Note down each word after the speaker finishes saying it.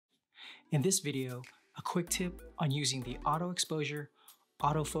In this video, a quick tip on using the auto exposure,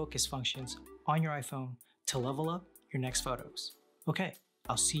 autofocus functions on your iPhone to level up your next photos. Okay,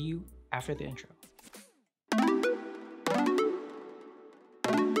 I'll see you after the intro.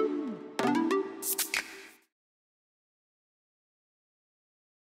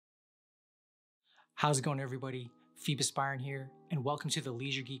 How's it going, everybody? Phoebus Byron here, and welcome to the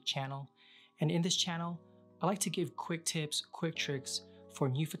Leisure Geek channel. And in this channel, I like to give quick tips, quick tricks for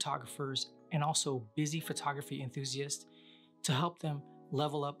new photographers and also busy photography enthusiasts to help them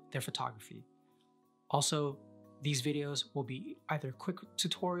level up their photography. Also, these videos will be either quick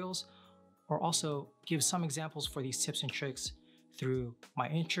tutorials or also give some examples for these tips and tricks through my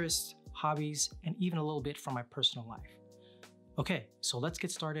interests, hobbies, and even a little bit from my personal life. Okay, so let's get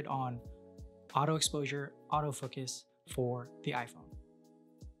started on auto exposure, autofocus for the iPhone.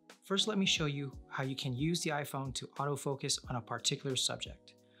 First, let me show you how you can use the iPhone to autofocus on a particular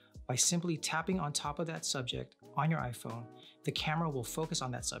subject. By simply tapping on top of that subject on your iPhone, the camera will focus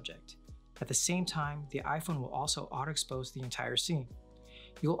on that subject. At the same time, the iPhone will also auto-expose the entire scene.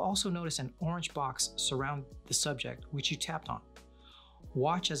 You'll also notice an orange box surround the subject which you tapped on.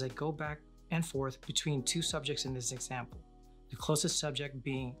 Watch as I go back and forth between two subjects in this example, the closest subject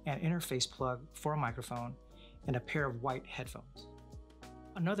being an interface plug for a microphone and a pair of white headphones.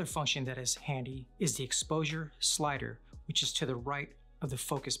 Another function that is handy is the exposure slider, which is to the right of the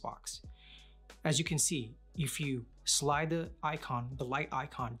focus box. As you can see, if you slide the light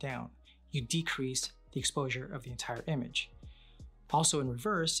icon down, you decrease the exposure of the entire image. Also in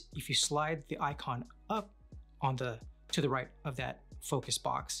reverse, if you slide the icon up to the right of that focus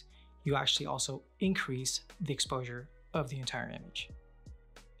box, you actually also increase the exposure of the entire image.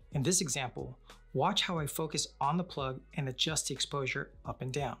 In this example, watch how I focus on the plug and adjust the exposure up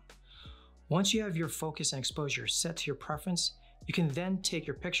and down. Once you have your focus and exposure set to your preference, you can then take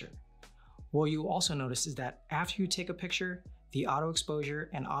your picture. What you'll also notice is that after you take a picture, the auto exposure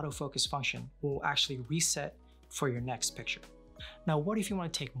and autofocus function will actually reset for your next picture. Now, what if you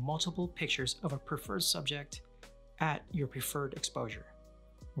want to take multiple pictures of a preferred subject at your preferred exposure?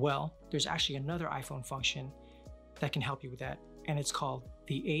 Well, there's actually another iPhone function that can help you with that, and it's called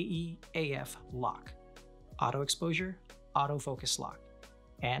the AEAF lock, auto exposure, autofocus lock.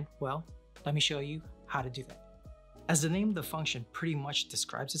 And well, let me show you how to do that. As the name of the function pretty much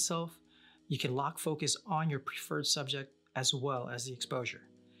describes itself, you can lock focus on your preferred subject as well as the exposure.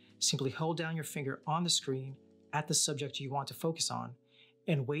 Simply hold down your finger on the screen at the subject you want to focus on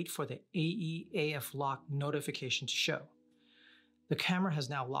and wait for the AEAF lock notification to show. The camera has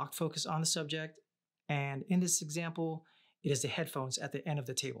now locked focus on the subject, and in this example, it is the headphones at the end of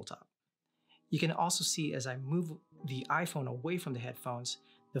the tabletop. You can also see as I move the iPhone away from the headphones,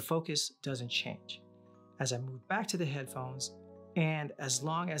 the focus doesn't change. As I move back to the headphones, and as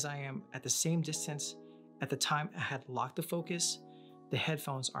long as I am at the same distance at the time I had locked the focus, the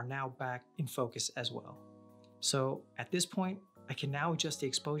headphones are now back in focus as well. So at this point, I can now adjust the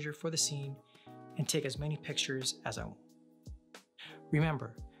exposure for the scene and take as many pictures as I want.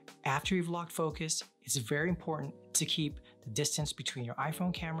 Remember, after you've locked focus, it's very important to keep the distance between your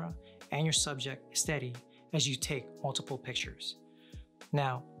iPhone camera and your subject steady as you take multiple pictures.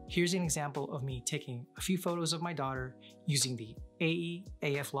 Now, here's an example of me taking a few photos of my daughter using the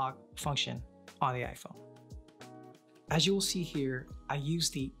AEAF lock function on the iPhone. As you will see here, I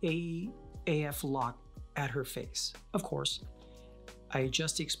use the AEAF lock at her face. Of course, I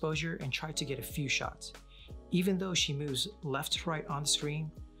adjust the exposure and try to get a few shots. Even though she moves left to right on the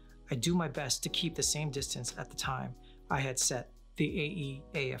screen, I do my best to keep the same distance at the time I had set the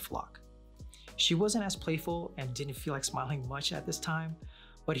AEAF lock. She wasn't as playful and didn't feel like smiling much at this time,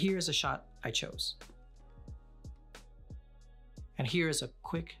 but here's a shot I chose. And here is a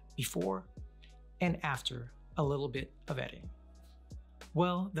quick before and after a little bit of editing.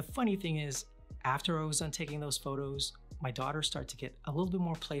 Well, the funny thing is, after I was done taking those photos, my daughter started to get a little bit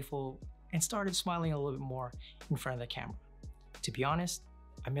more playful and started smiling a little bit more in front of the camera. To be honest,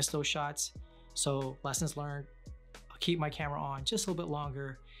 I missed those shots, so lessons learned. I'll keep my camera on just a little bit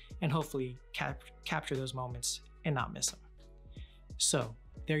longer and hopefully capture those moments and not miss them. So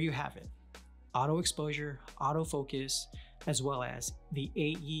there you have it, auto exposure, autofocus, as well as the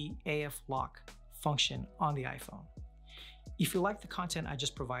AEAF lock function on the iPhone. If you like the content I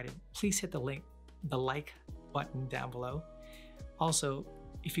just provided, please hit the like button down below. Also,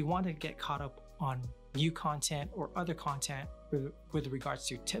 if you want to get caught up on new content or other content with regards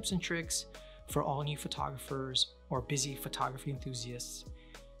to tips and tricks for all new photographers or busy photography enthusiasts,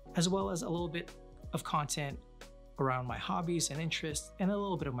 as well as a little bit of content around my hobbies and interests and a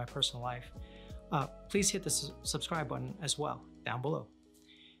little bit of my personal life, please hit the subscribe button as well down below.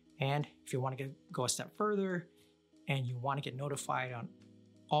 And if you want to go a step further and you want to get notified on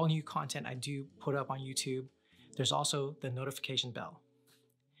all new content I do put up on YouTube, there's also the notification bell.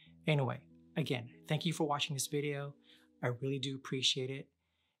 Anyway, again, thank you for watching this video. I really do appreciate it.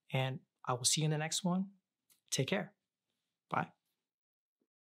 And I will see you in the next one. Take care. Bye.